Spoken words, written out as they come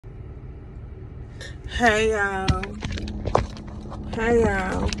Hey y'all. Hey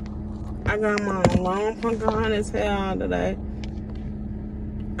y'all. I got my long Pocahontas hair on today.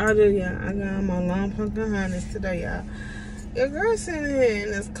 I do, y'all. I got my long Pocahontas today, y'all. Your girl sitting here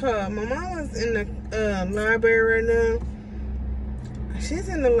in this car. My mama's in the library right now. She's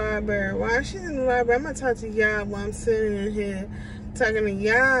in the library. While she's in the library, I'm gonna talk to y'all while I'm sitting in here talking to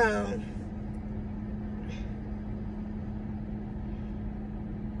y'all.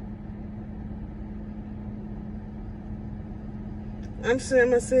 I'm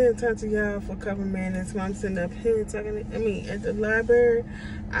gonna sit and talk to y'all for a couple minutes while I'm sitting up here talking at the library.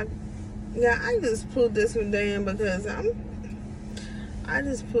 I just pulled this one down because I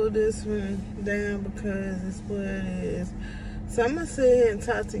just pulled this one down because it's what it is. So I'm gonna sit here and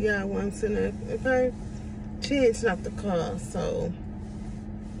talk to y'all while I'm sitting up, okay? She ain't stopped the car, so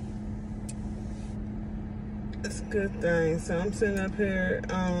it's a good thing. So I'm sitting up here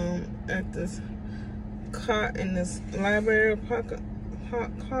at this car in this library park.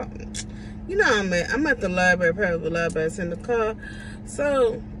 You know I'm at the library, probably the library's in the car.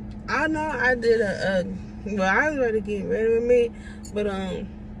 So I know I did well, I was ready to get ready with me, but I'm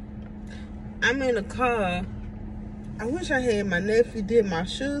in the car. I wish I had my nephew did my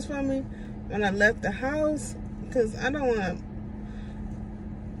shoes for me when I left the house, because I don't want to,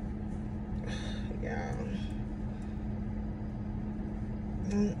 y'all.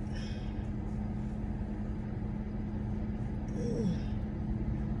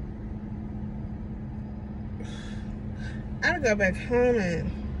 I gotta go back home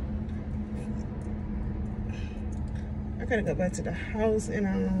and I gotta go back to the house and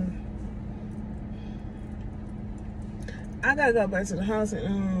I gotta go back to the house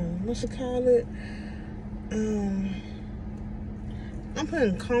and what you call it? I'm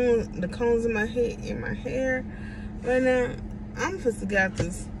putting the cones in my hair right now. I'm supposed to get out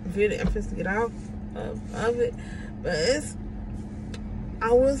this video. I'm supposed to get out of it, but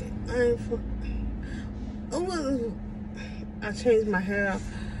I changed my hair,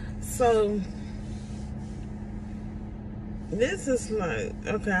 so this is like,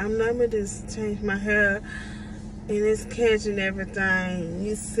 okay, I'm not gonna just change my hair and it's catching everything.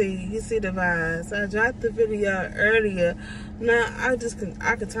 You see the vibes. I dropped the video earlier. Now I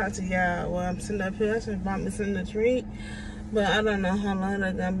can talk to y'all while I'm sitting up here. I should bought me something to drink, but I don't know how long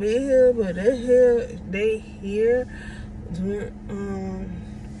they're gonna be here. But they here.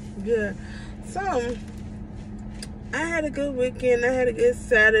 Yeah. So I had a good weekend. I had a good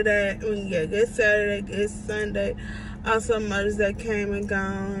Saturday. Good Saturday, good Sunday. Also, Mother's Day came and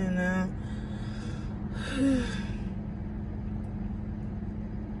gone, and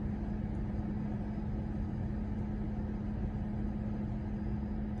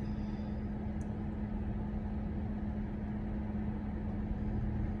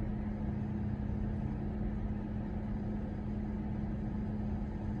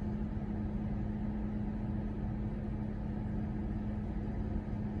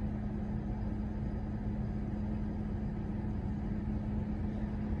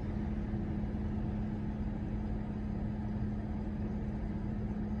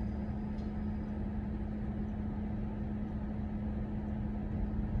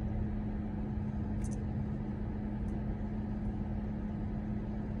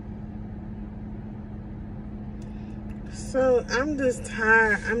so I'm just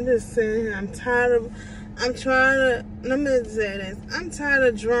tired. I'm just sitting here. I'm tired of let me say this. I'm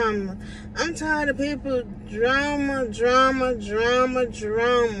tired of drama. I'm tired of people drama. I'm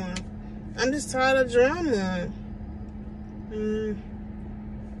just tired of drama.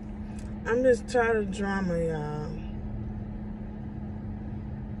 I'm just tired of drama, y'all.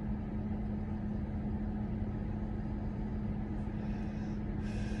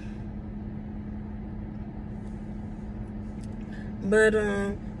 But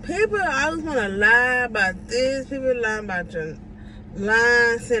people always want to lie about this. People lie about your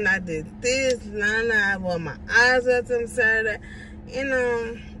line, saying I did this, lying I wore my eyes up on Saturday.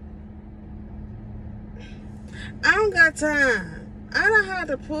 I don't got time. I don't have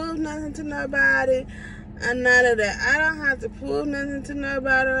to prove nothing to nobody. And none of that. I don't have to prove nothing to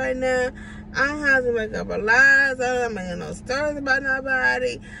nobody right now. I don't have to make up a lies. I don't make no stories about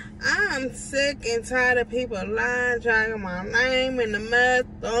nobody. I'm sick and tired of people lying, dragging my name in the mud,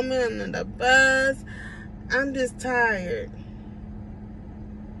 throwing me under the bus. I'm just tired.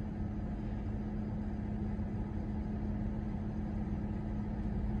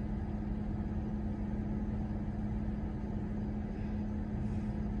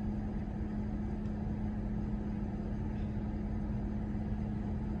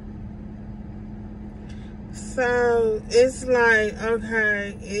 So it's like,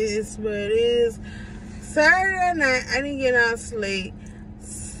 okay, it's what it is. Saturday night, I didn't get no sleep.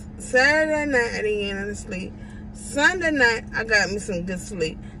 Saturday night, I didn't get no sleep. Sunday night, I got me some good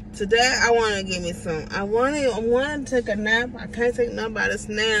sleep. Today, I want to get me some. I want to take a nap. I can't take nobody's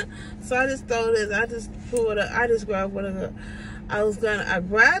nap. So I just throw this. I just pulled up. I just grabbed whatever. I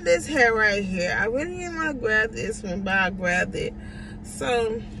grabbed this hair right here. I really didn't want to grab this one, but I grabbed it.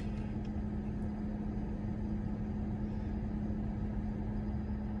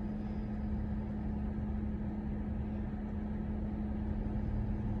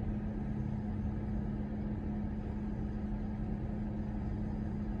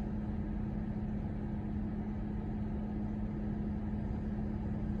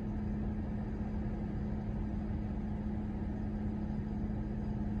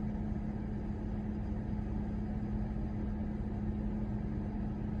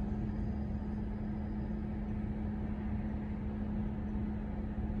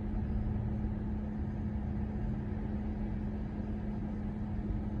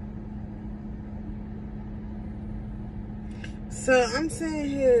 So I'm sitting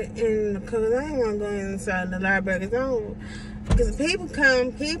here because I don't want to go inside the library because people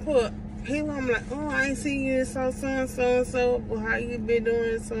come, people, I'm like, oh, I ain't see you, so and so, well, how you been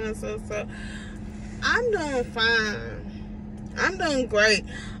doing, so and so. I'm doing fine. I'm doing great.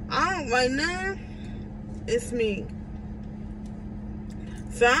 Right now, it's me.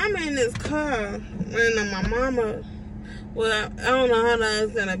 So I'm in this car waiting on my mama. Well, I don't know how long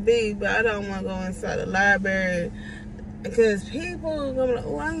it's gonna be, but I don't want to go inside the library. Because people are going to be like,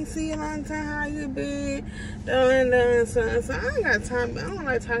 oh, I ain't see you in a long time. How you been? So I ain't got time. I don't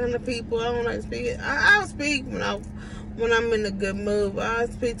like talking to people. I don't like speaking. I'll speak when I'm in a good mood. I'll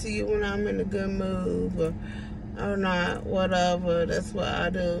speak to you when I'm in a good mood. Or not, whatever. That's what I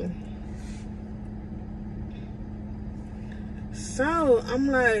do. So, I'm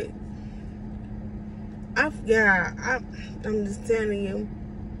like, I'm just telling you.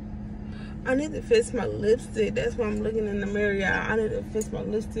 I need to fix my lipstick. That's why I'm looking in the mirror, y'all. I need to fix my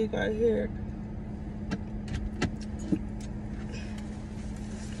lipstick right here.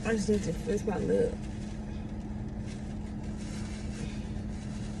 I just need to fix my lip.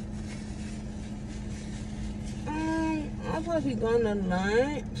 I'm supposed to be going to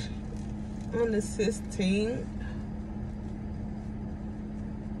lunch on the 16th.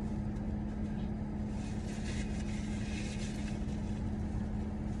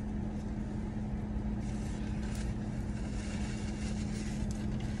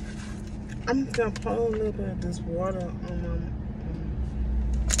 I'm gonna pour a little bit of this water on my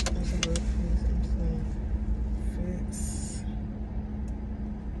fix.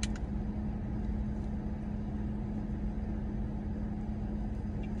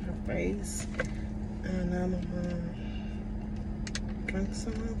 Her face, and I'm gonna drink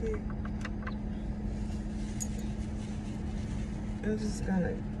some of it. I'm just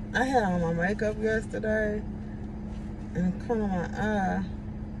gonna. I had on my makeup yesterday, and it come on my eye.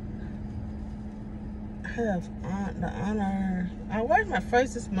 Have the honor. I washed my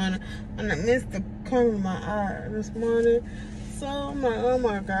face this morning and I missed the corner of my eye this morning. So I'm like, oh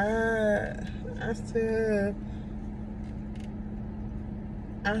my God. I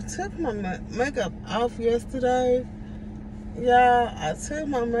took my makeup off yesterday. Yeah, I took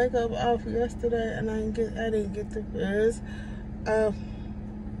my makeup off yesterday and I didn't get the frizz.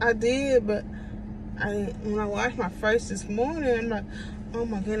 I did, but when I washed my face this morning, I'm like, oh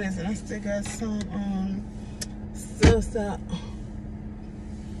my goodness, and I still got some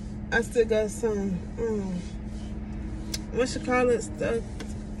what you call it, stuck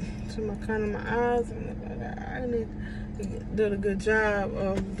to my kind of my eyes. And I need to do a good job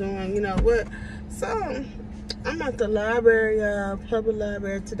of doing, you know what. So I'm at the library, public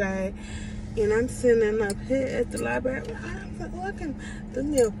library today, and I'm sitting up here at the library. I'm like, oh, I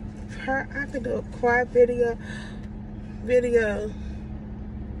can do a quiet video.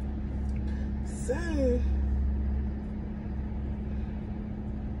 So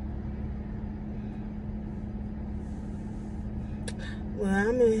well,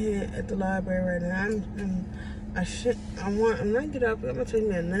 I'm in here at the library right now. I'm gonna get up. I'm gonna take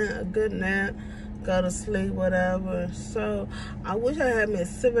me a good nap, go to sleep, whatever. So I wish I had me a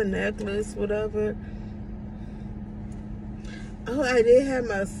silver necklace, whatever. Oh, I did have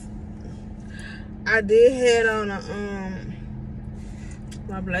on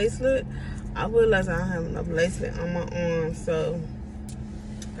my bracelet. I realized I don't have no bracelet on my arm, so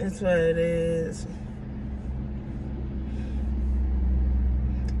that's what it is.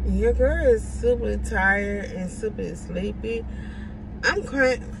 Your girl is super tired and super sleepy. I'm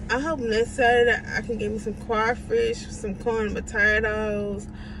crying. I hope next Saturday I can get me some crawfish, some corn and potatoes.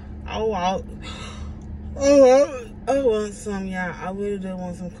 I want some, y'all. I really do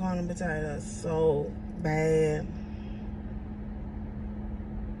want some corn and potatoes so bad.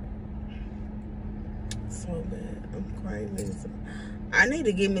 So bad. I'm craving some. I need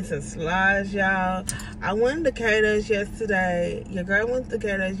to get me some slides, y'all. I went to Cater's yesterday. Your girl went to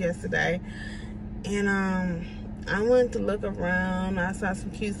Cater's yesterday. And I went to look around. I saw some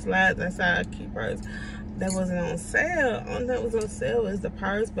cute slides. I saw a cute purse that wasn't on sale. Only that was on sale was the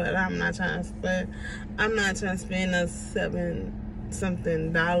purse, but I'm not trying to spend no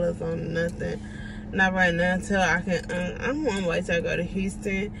 $7-something on nothing. Not right now until I can. I'm on my way till I go to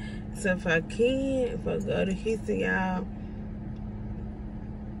Houston. So if I go to Houston, y'all.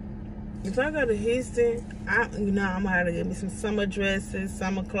 If I go to Houston, I'm gonna have to get me some summer dresses,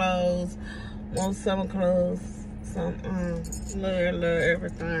 summer clothes, more summer clothes, some little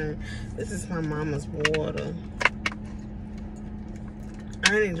everything. This is my mama's water. I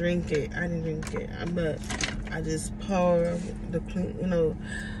didn't drink it, but I just pour the clean,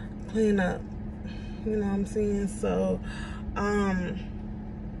 clean up. You know what I'm saying? So, I'm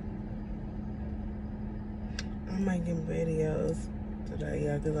making videos today,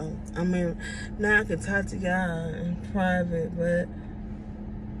 y'all, because now I can talk to y'all in private, but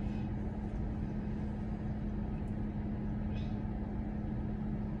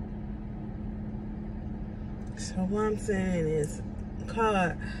so what I'm saying is,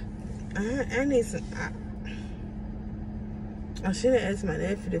 I need some, I should have asked my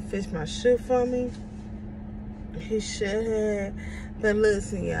nephew to fix my shoe for me. He should have, but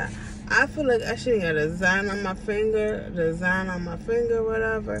listen, y'all, I feel like I shouldn't get a design on my finger,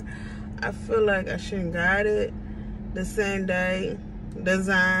 whatever. I feel like I shouldn't got it the same day,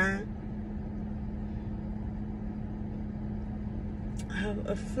 design.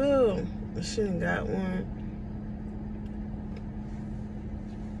 I feel I shouldn't got one.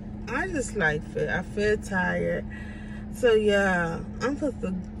 I just like I feel tired. So yeah, I'm supposed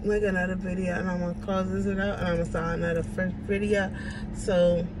to make another video and I'm gonna close this out and I'm gonna start another fresh video.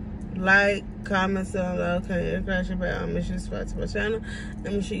 So like, comment down below, can you crash your back on Mission Spot to my channel, and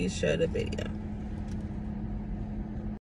make sure you share the video.